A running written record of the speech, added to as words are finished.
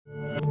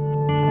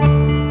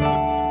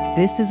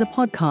This is a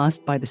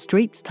podcast by The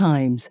Straits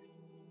Times.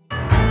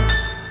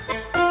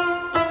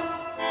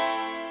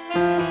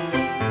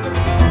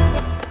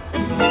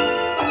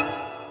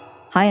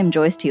 Hi, I'm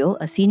Joyce Teo,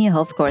 a senior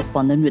health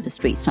correspondent with The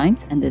Straits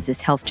Times, and this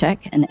is Health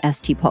Check, an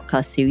ST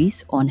podcast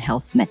series on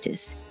health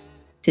matters.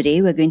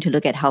 Today, we're going to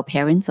look at how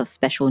parents of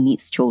special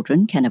needs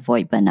children can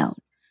avoid burnout.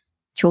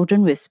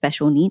 Children with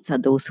special needs are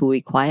those who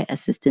require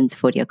assistance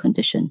for their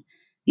condition.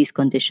 These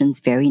conditions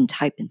vary in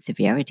type and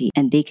severity,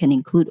 and they can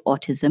include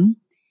autism,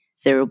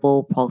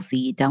 cerebral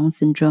palsy, Down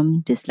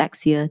syndrome,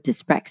 dyslexia,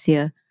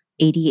 dyspraxia,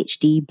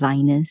 ADHD,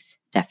 blindness,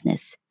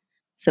 deafness.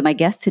 So my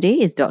guest today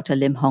is Dr.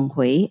 Lim Hong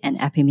Hui, an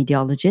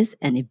epidemiologist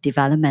and a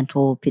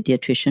developmental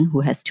pediatrician who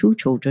has 2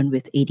 children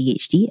with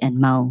ADHD and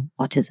mild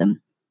autism.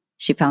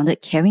 She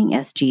founded Caring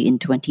SG in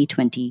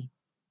 2020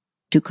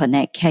 to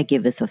connect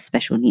caregivers of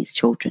special needs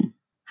children.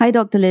 Hi,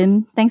 Dr.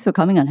 Lim. Thanks for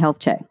coming on Health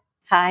Check.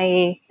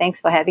 Hi, thanks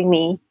for having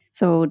me.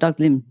 So,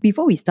 Dr. Lim,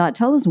 before we start,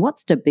 tell us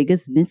what's the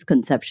biggest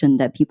misconception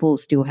that people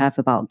still have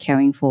about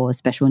caring for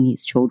special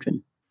needs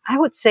children? I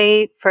would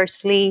say,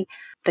 firstly,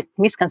 the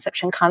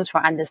misconception comes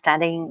from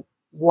understanding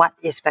what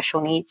is special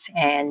needs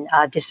and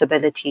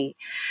disability.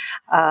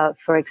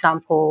 For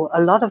example,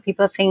 a lot of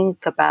people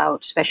think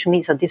about special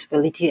needs or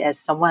disability as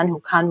someone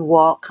who can't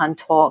walk, can't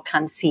talk,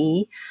 can't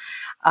see.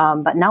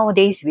 But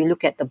nowadays, if you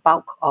look at the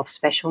bulk of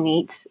special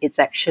needs, it's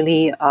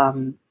actually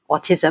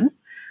autism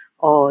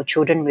or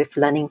children with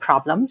learning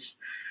problems.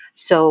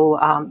 So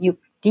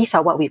these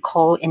are what we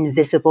call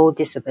invisible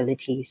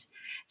disabilities.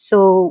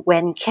 So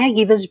when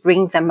caregivers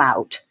bring them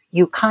out,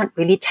 you can't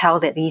really tell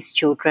that these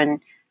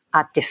children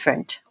are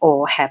different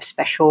or have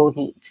special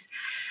needs.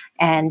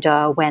 And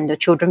when the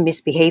children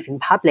misbehave in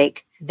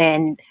public,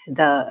 then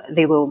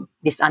they will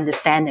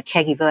misunderstand the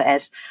caregiver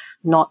as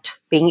not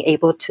being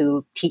able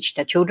to teach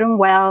the children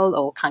well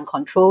or can't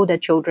control the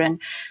children.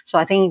 So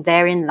I think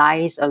therein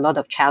lies a lot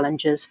of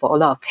challenges for a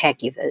lot of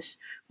caregivers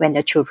when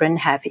the children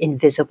have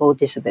invisible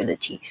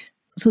disabilities.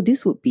 So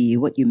this would be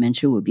what you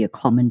mentioned would be a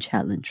common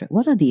challenge, right?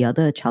 What are the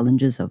other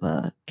challenges of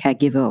a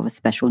caregiver of a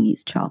special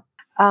needs child?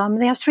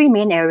 There are 3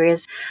 main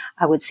areas.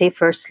 I would say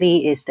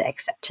firstly is the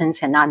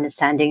acceptance and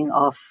understanding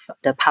of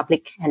the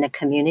public and the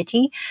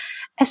community,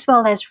 as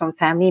well as from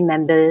family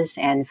members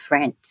and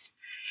friends.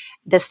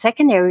 The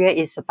second area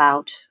is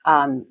about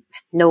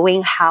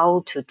knowing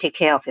how to take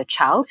care of your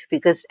child,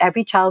 because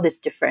every child is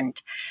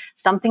different.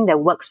 Something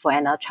that works for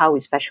another child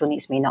with special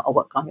needs may not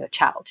work on your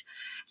child.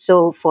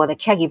 So for the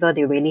caregiver,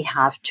 they really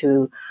have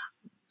to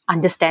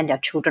understand their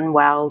children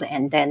well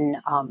and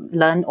then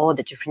learn all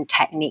the different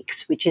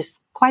techniques, which is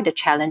quite a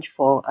challenge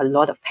for a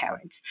lot of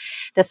parents.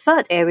 The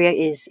third area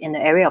is in the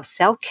area of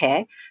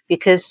self-care,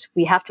 because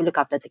we have to look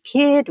after the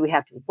kid, we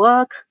have to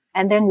work,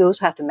 and then we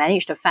also have to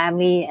manage the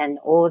family and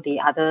all the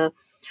other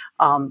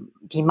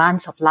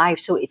demands of life.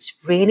 So it's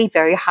really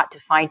very hard to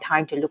find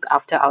time to look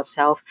after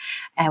ourselves,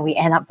 and we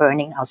end up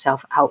burning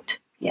ourselves out.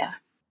 Yeah.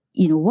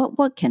 You know,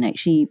 what can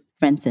actually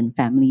friends and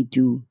family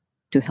do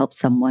to help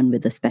someone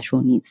with a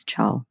special needs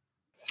child?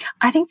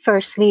 I think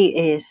firstly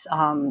is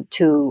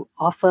to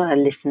offer a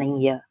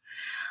listening ear.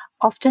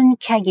 Often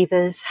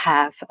caregivers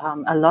have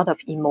a lot of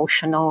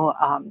emotional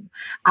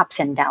ups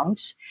and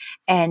downs,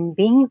 and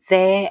being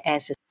there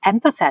as an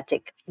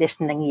empathetic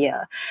listening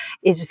ear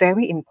is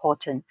very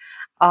important.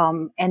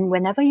 And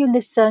whenever you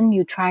listen,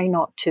 you try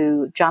not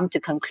to jump to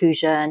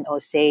conclusion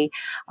or say,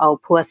 "Oh,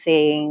 poor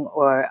thing,"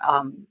 or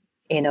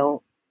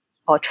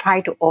or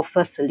try to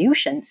offer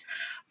solutions,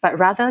 but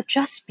rather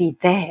just be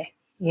there,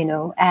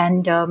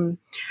 and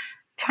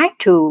try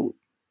to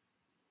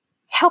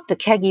help the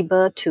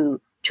caregiver to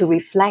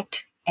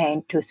reflect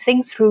and to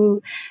think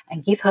through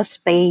and give her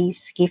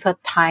space, give her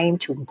time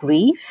to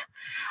grieve,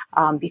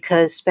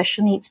 because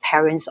special needs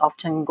parents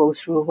often go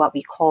through what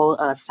we call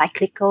a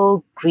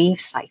cyclical grief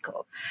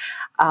cycle.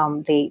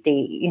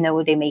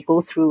 They may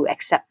go through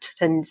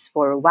acceptance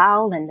for a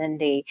while, and then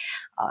they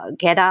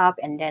get up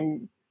and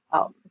then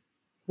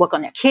work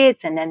on their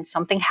kids, and then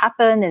something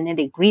happened, and then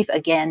they grieve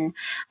again,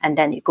 and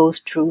then it goes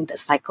through the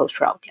cycle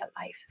throughout their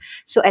life.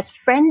 So as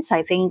friends,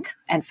 I think,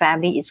 and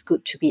family, it's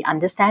good to be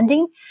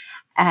understanding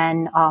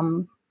and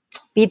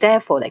be there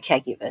for the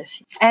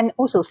caregivers. And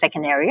also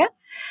second area,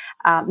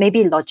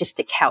 maybe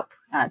logistic help,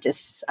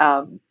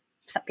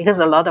 because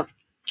a lot of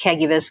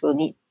caregivers will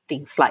need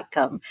things like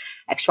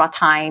extra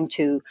time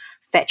to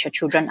fetch your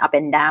children up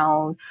and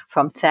down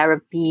from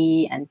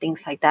therapy and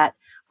things like that.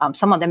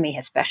 Some of them may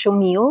have special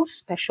meals,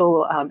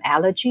 special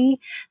allergy,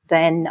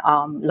 then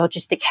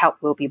logistic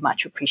help will be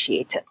much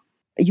appreciated.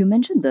 You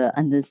mentioned the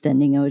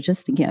understanding. I was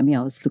just thinking,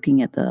 I was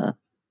looking at the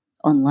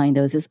online,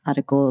 there was this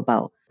article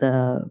about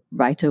the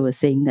writer was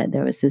saying that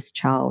there was this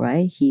child,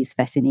 right? He's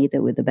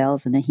fascinated with the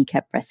bells and then he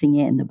kept pressing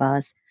it in the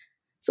bus.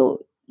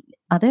 So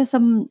are there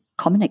some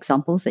common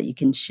examples that you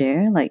can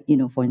share? Like,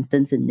 for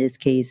instance, in this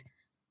case,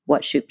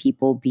 what should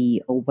people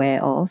be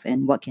aware of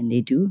and what can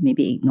they do?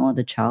 Maybe ignore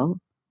the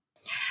child?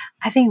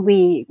 I think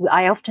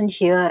I often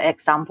hear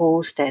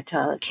examples that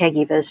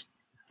caregivers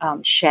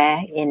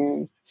share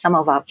in some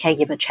of our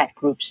caregiver chat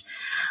groups.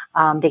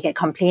 They get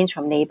complaints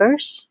from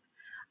neighbors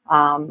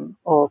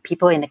or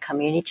people in the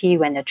community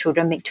when the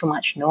children make too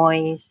much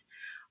noise,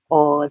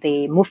 or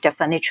they move their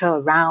furniture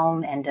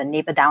around and the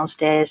neighbor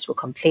downstairs will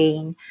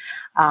complain.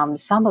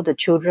 Some of the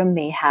children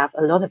may have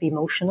a lot of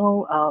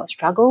emotional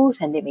struggles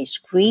and they may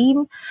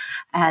scream,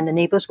 and the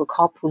neighbors will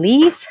call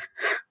police.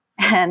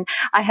 And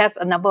I have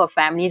a number of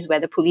families where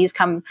the police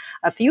come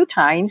a few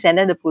times, and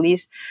then the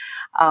police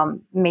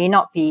may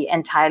not be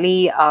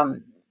entirely,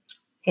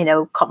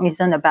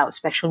 cognizant about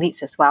special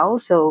needs as well.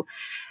 So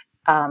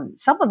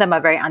some of them are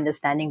very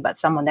understanding, but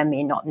some of them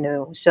may not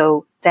know.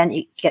 So then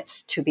it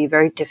gets to be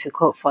very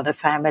difficult for the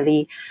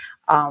family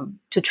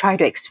to try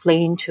to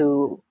explain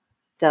to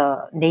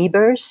the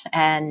neighbors.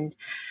 And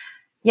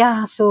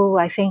yeah, so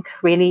I think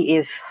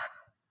really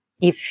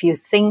if you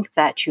think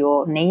that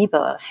your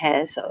neighbor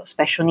has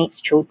special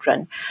needs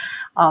children,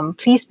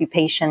 please be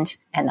patient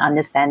and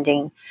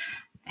understanding.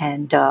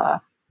 And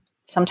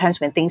sometimes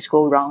when things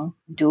go wrong,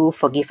 do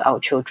forgive our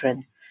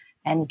children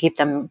and give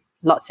them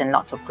lots and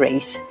lots of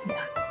grace.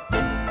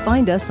 Yeah.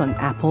 Find us on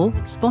Apple,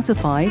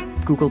 Spotify,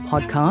 Google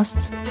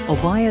Podcasts, or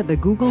via the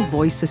Google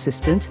Voice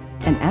Assistant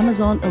and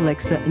Amazon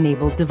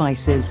Alexa-enabled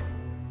devices.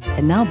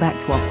 And now back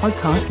to our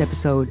podcast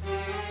episode.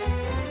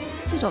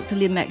 So, Dr.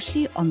 Lim,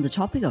 actually, on the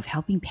topic of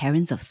helping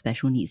parents of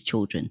special needs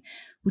children,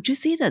 would you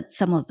say that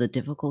some of the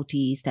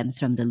difficulty stems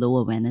from the low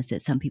awareness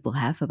that some people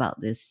have about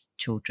these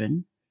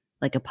children?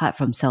 Like, apart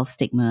from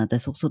self-stigma,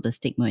 there's also the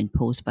stigma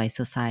imposed by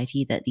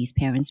society that these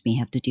parents may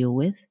have to deal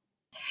with?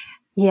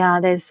 Yeah,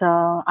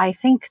 I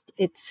think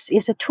it's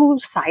a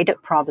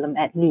two-sided problem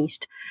at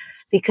least,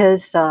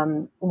 because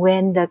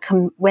when the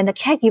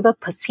caregiver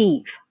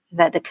perceive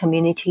that the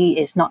community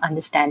is not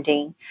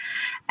understanding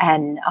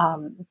and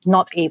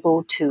not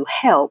able to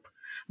help,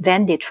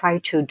 then they try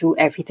to do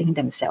everything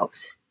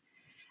themselves.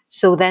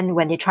 So then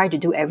when they try to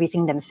do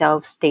everything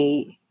themselves,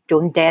 they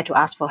don't dare to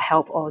ask for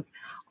help or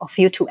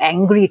feel too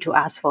angry to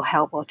ask for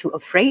help or too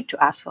afraid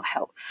to ask for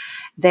help.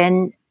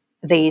 Then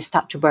they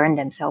start to burn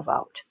themselves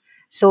out.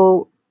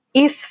 So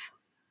if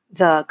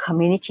the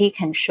community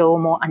can show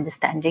more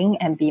understanding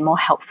and be more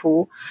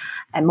helpful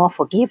and more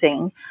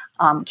forgiving,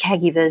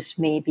 caregivers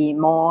may be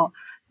more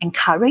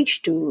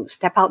encouraged to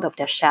step out of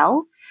their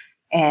shell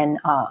and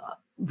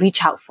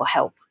reach out for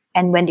help.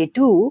 And when they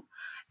do,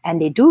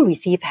 and they do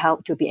receive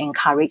help, to be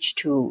encouraged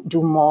to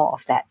do more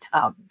of that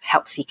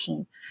help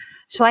seeking.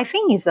 So I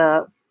think it's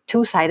a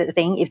two-sided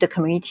thing. If the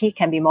community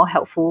can be more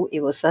helpful,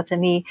 it will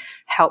certainly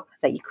help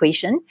the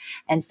equation.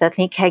 And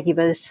certainly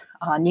caregivers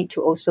need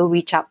to also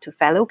reach out to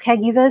fellow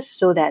caregivers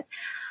so that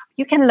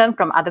you can learn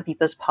from other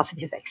people's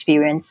positive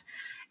experience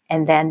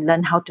and then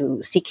learn how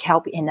to seek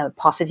help in a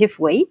positive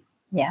way.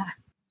 Yeah.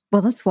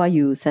 Well, that's why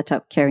you set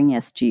up Caring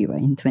SG,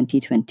 right, in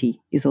 2020,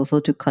 is also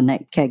to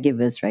connect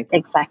caregivers, right?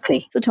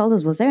 Exactly. So tell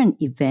us, was there an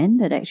event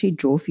that actually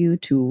drove you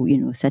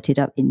to, set it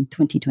up in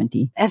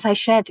 2020? As I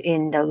shared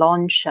in the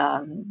launch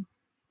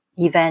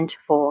event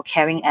for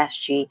Caring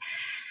SG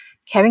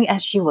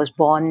was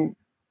born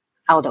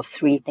out of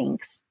three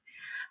things.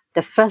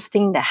 The first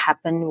thing that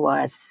happened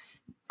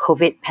was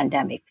COVID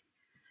pandemic.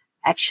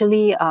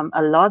 Actually,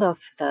 a lot of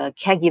the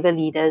caregiver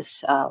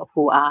leaders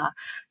who are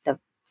the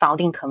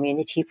founding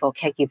community for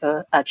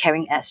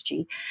Caring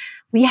SG,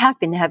 we have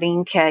been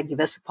having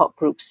caregiver support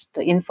groups,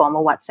 the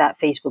informal WhatsApp,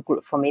 Facebook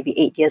group for maybe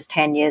 8 years,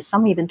 10 years,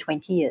 some even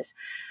 20 years.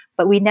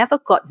 But we never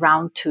got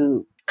round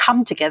to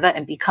come together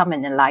and become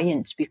an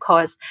alliance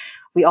because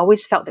we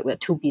always felt that we're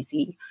too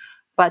busy.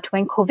 But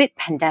when COVID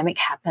pandemic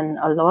happened,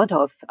 a lot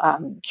of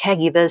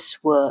caregivers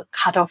were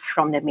cut off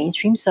from the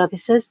mainstream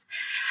services.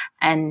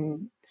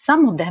 And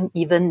some of them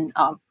even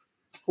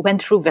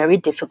went through very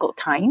difficult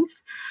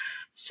times.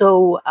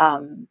 So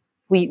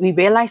we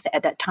realized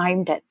at that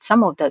time that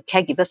some of the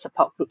caregiver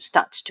support groups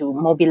starts to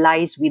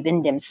mobilize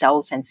within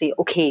themselves and say,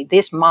 okay,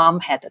 this mom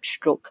had a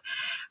stroke.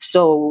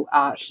 So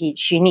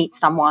she needs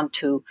someone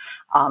to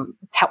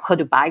help her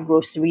to buy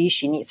groceries.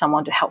 She needs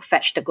someone to help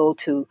fetch the girl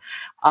to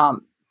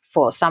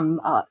for some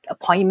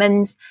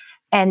appointments.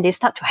 And they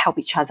start to help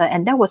each other.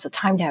 And that was a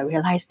time that I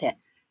realized that,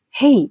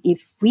 hey,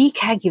 if we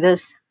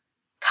caregivers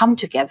come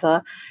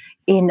together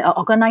in an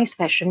organized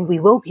fashion, we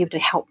will be able to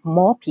help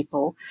more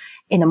people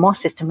in a more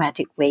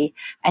systematic way.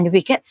 And if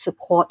we get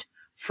support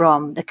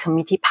from the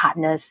community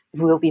partners,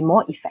 we will be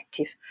more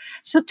effective.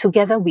 So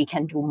together we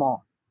can do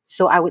more.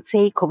 So I would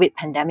say COVID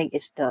pandemic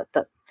is the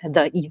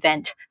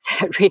event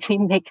that really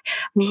make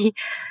me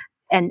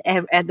and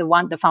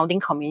the founding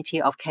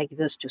community of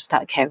caregivers to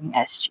start Caring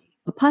SG.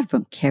 Apart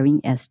from Caring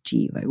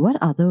SG, right, what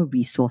other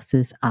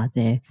resources are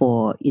there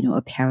for,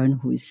 a parent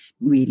who's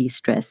really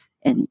stressed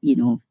and,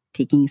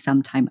 taking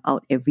some time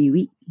out every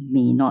week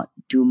may not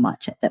do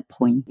much at that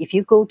point? If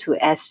you go to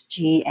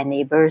SG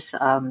Enablers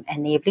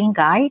Enabling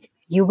Guide,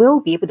 you will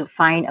be able to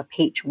find a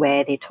page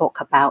where they talk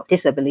about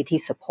disability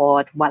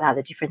support, what are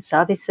the different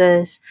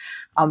services.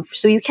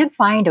 So you can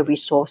find the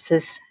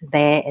resources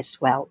there as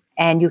well.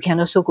 And you can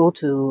also go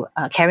to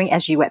Caring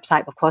SG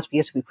website, of course,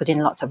 because we put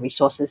in lots of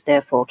resources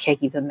there for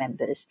caregiver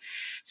members.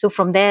 So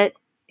from there,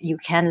 you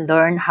can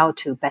learn how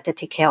to better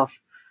take care of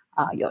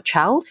your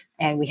child.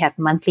 And we have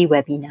monthly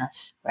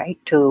webinars, right,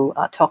 to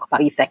talk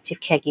about effective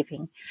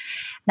caregiving.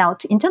 Now,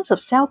 in terms of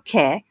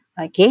self-care,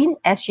 again,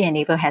 SG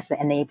Enable has an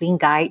enabling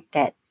guide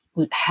that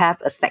we have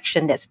a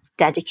section that's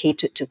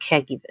dedicated to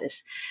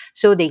caregivers.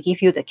 So they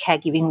give you the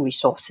caregiving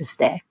resources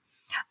there.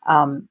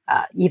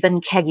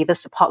 Even caregiver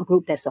support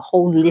group, there's a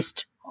whole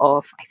list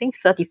of, I think,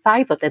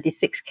 35 or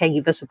 36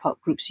 caregiver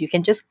support groups. You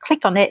can just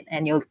click on it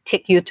and it'll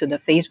take you to the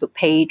Facebook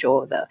page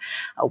or the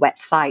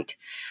website.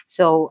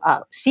 So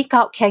seek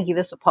out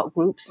caregiver support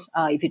groups.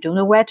 If you don't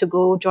know where to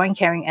go, join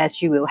Caring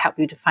SG will help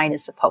you to find a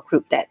support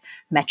group that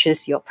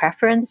matches your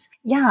preference.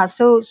 Yeah,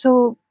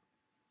 so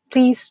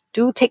please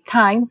do take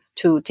time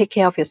to take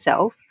care of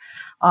yourself,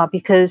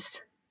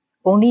 because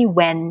only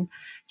when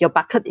your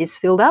bucket is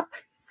filled up,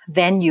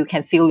 then you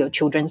can fill your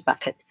children's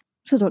bucket.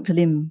 So, Dr.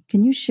 Lim,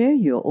 can you share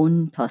your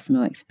own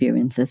personal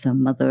experience as a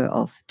mother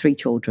of 3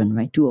 children,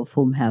 right? 2 of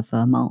whom have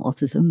mild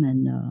autism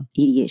and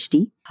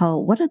ADHD.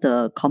 What are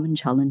the common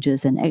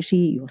challenges, and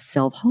actually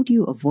yourself, how do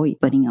you avoid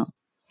burning out?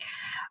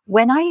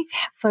 When I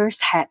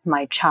first had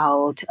my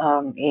child,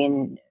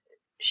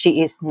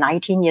 she is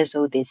 19 years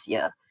old this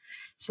year.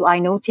 So I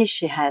noticed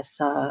she has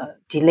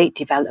delayed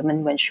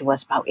development when she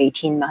was about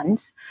 18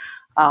 months.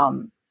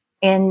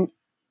 And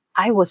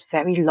I was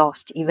very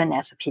lost even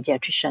as a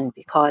pediatrician,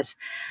 because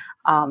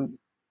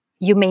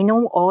you may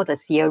know all the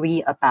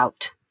theory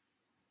about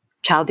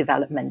child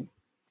development,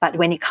 but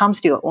when it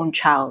comes to your own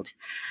child,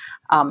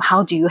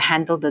 how do you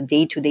handle the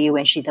day-to-day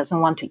when she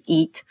doesn't want to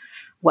eat?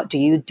 What do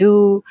you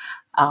do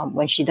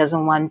when she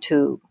doesn't want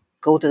to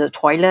go to the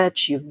toilet?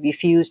 She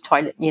refused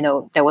toilet.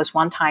 There was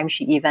one time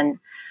she even,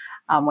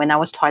 when I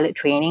was toilet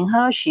training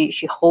her,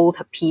 she hold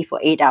her pee for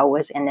 8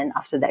 hours, and then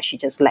after that she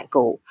just let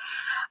go.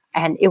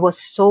 And it was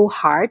so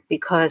hard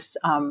because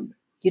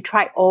you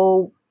try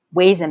all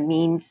ways and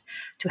means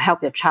to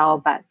help your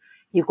child, but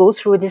you go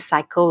through this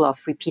cycle of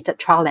repeated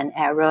trial and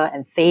error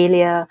and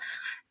failure.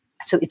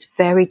 So it's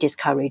very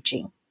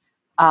discouraging.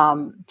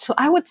 So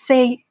I would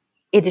say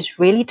it is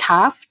really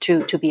tough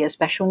to be a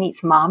special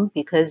needs mom,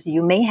 because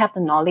you may have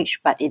the knowledge,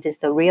 but it is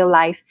the real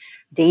life,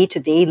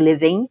 day-to-day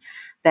living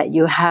that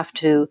you have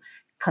to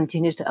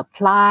continue to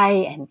apply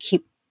and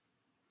keep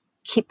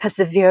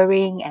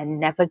persevering and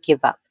never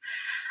give up.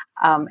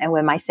 And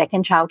when my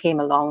second child came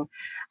along,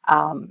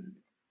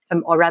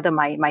 or rather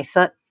my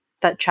third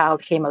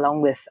child came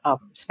along with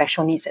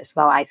special needs as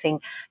well, I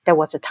think there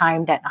was a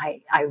time that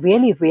I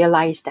really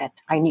realized that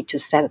I need to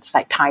set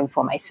aside time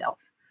for myself.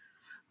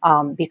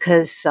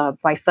 Because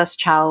my first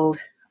child,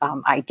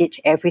 I did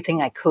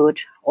everything I could,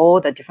 all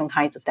the different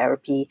kinds of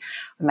therapy.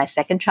 When my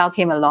second child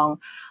came along,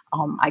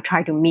 I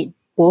tried to meet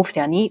both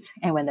their needs.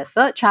 And when the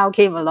third child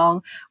came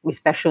along with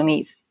special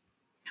needs,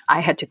 I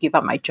had to give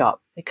up my job,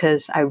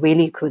 because I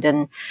really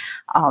couldn't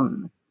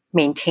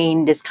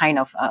maintain this kind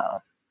of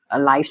a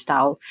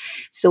lifestyle.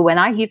 So when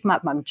I gave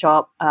up my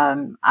job,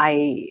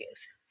 I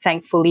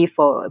thankfully,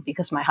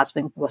 because my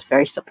husband was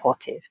very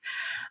supportive,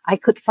 I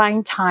could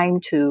find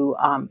time to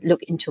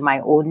look into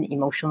my own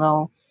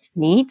emotional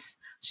needs.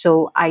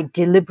 So I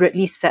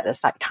deliberately set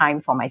aside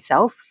time for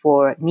myself,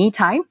 for me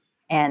time,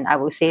 and I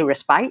will say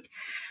respite.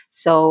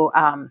 So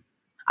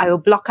I will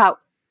block out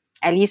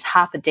at least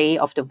half a day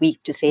of the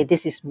week to say,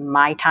 this is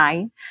my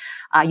time.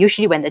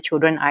 Usually when the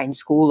children are in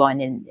school or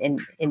in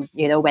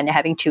when they're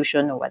having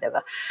tuition or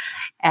whatever.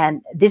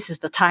 And this is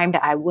the time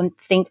that I wouldn't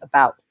think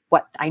about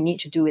what I need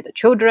to do with the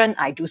children.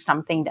 I do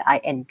something that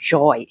I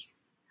enjoy,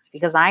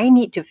 because I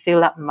need to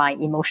fill up my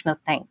emotional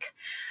tank.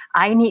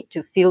 I need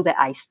to feel that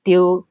I'm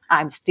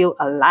still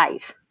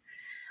alive.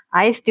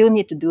 I still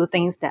need to do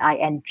things that I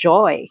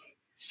enjoy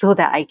so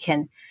that I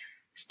can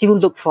still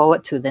look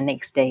forward to the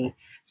next day.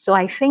 So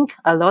I think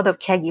a lot of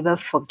caregivers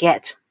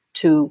forget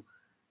to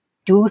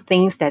do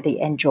things that they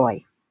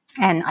enjoy.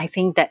 And I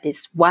think that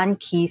is one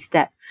key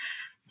step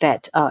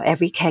that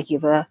every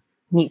caregiver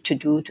need to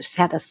do, to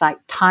set aside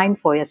time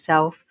for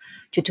yourself,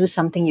 to do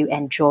something you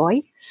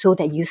enjoy, so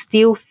that you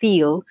still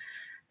feel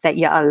that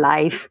you're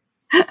alive.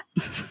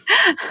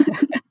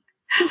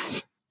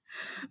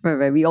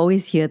 Right. We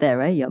always hear that,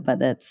 right? Yeah, but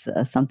that's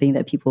something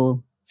that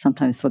people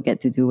sometimes forget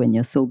to do when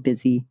you're so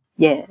busy.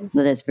 Yes.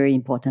 So that's very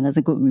important. That's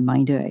a good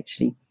reminder,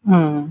 actually.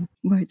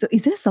 Right. So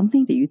is there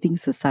something that you think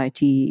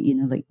society,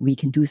 we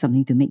can do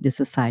something to make the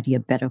society a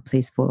better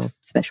place for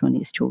special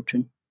needs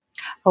children?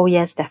 Oh,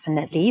 yes,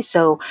 definitely.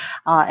 So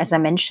as I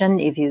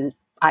mentioned, if you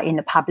are in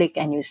the public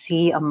and you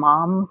see a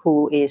mom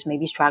who is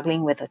maybe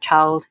struggling with a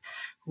child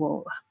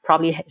who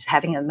probably is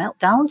having a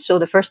meltdown, so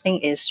the first thing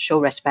is show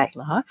respect.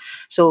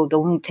 So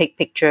don't take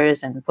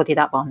pictures and put it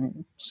up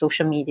on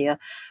social media,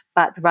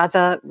 but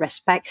rather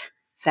respect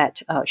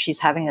that she's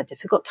having a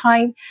difficult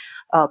time.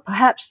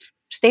 Perhaps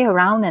stay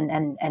around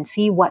and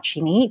see what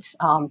she needs.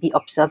 Be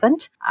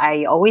observant.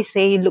 I always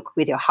say, look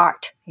with your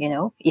heart.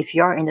 If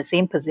you're in the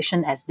same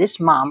position as this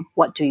mom,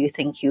 what do you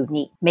think you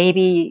need?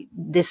 Maybe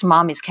this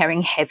mom is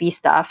carrying heavy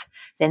stuff,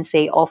 then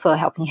say offer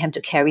helping him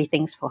to carry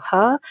things for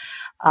her.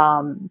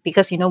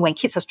 Because, when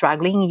kids are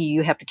struggling,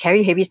 you have to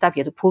carry heavy stuff,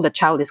 you have to pull the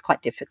child, is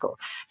quite difficult.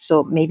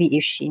 So maybe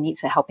if she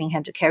needs a helping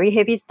hand to carry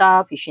heavy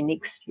stuff, if she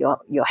needs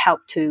your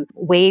help to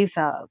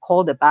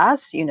call the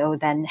bus,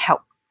 then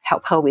help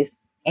her with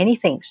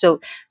anything.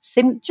 So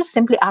just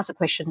simply ask a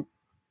question,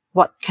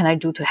 what can I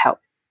do to help?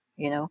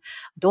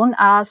 Don't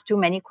ask too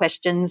many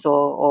questions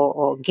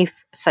or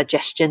give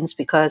suggestions,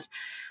 because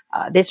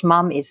this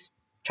mom is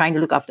trying to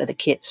look after the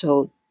kid.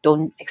 So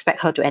don't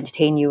expect her to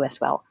entertain you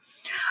as well.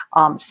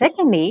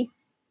 Secondly,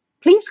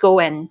 please go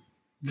and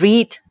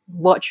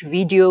watch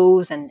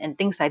videos and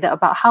things like that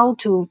about how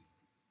to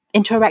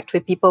interact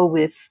with people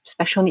with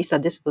special needs or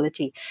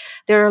disability.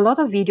 There are a lot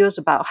of videos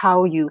about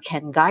how you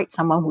can guide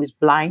someone who is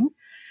blind,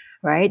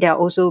 right? There are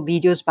also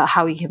videos about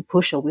how you can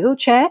push a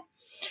wheelchair.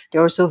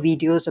 There are also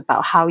videos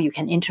about how you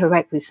can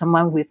interact with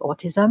someone with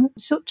autism.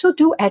 So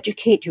do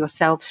educate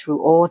yourself through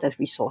all the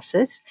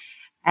resources.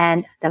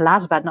 And the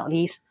last but not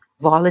least,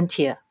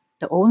 volunteer.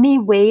 The only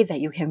way that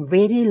you can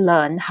really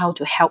learn how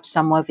to help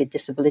someone with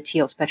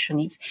disability or special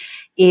needs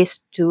is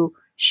to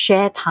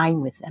share time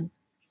with them.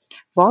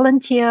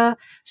 Volunteer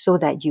so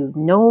that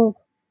you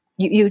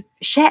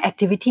share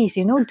activities,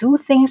 do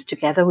things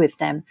together with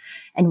them.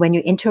 And when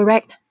you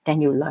interact,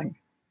 then you learn.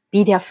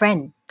 Be their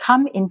friend.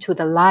 Come into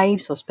the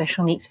lives of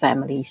special needs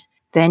families.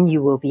 Then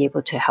you will be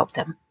able to help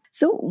them.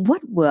 So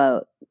what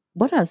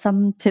are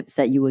some tips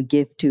that you would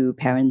give to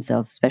parents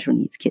of special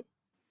needs kids?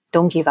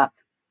 Don't give up.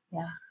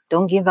 Yeah,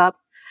 don't give up.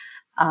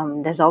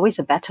 There's always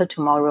a better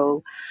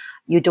tomorrow.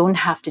 You don't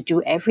have to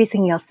do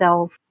everything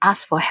yourself.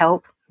 Ask for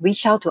help.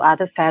 Reach out to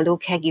other fellow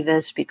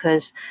caregivers,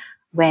 because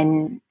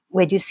when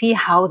you see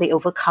how they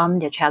overcome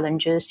their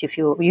challenges,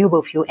 you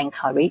will feel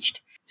encouraged.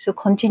 So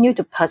continue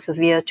to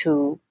persevere,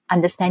 to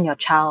understand your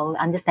child,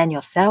 understand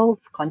yourself,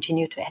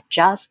 continue to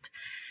adjust.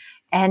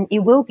 And it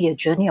will be a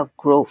journey of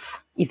growth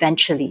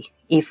eventually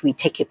if we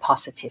take it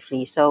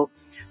positively. So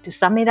to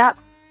sum it up,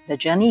 the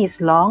journey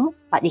is long,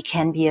 but it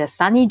can be a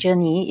sunny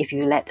journey if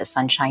you let the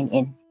sunshine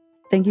in.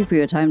 Thank you for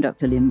your time,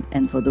 Dr. Lim,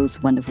 and for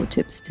those wonderful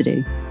tips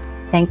today.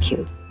 Thank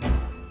you.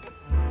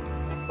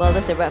 Well,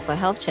 that's a wrap for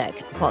Health Check,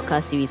 a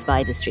podcast series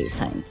by The Straits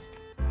Times.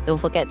 Don't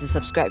forget to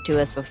subscribe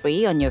to us for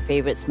free on your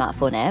favorite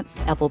smartphone apps,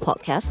 Apple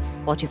Podcasts,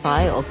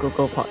 Spotify, or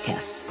Google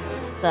Podcasts.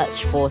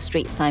 Search for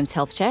Straits Times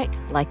Health Check,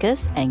 like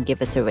us, and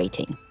give us a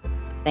rating.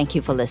 Thank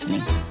you for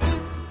listening.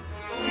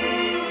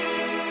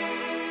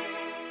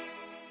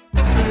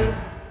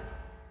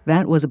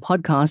 That was a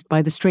podcast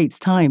by The Straits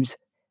Times.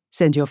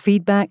 Send your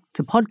feedback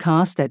to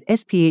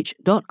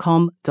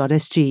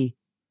podcast@sph.com.sg.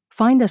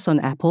 Find us on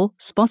Apple,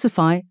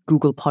 Spotify,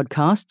 Google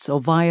Podcasts,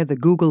 or via the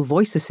Google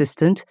Voice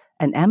Assistant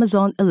and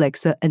Amazon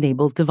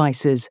Alexa-enabled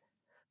devices.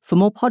 For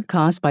more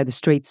podcasts by The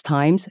Straits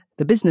Times,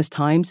 The Business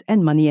Times,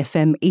 and Money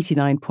FM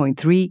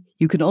 89.3,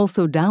 you can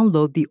also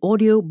download the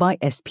Audio by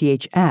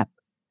SPH app.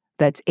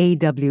 That's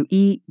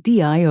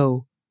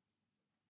AWEDIO.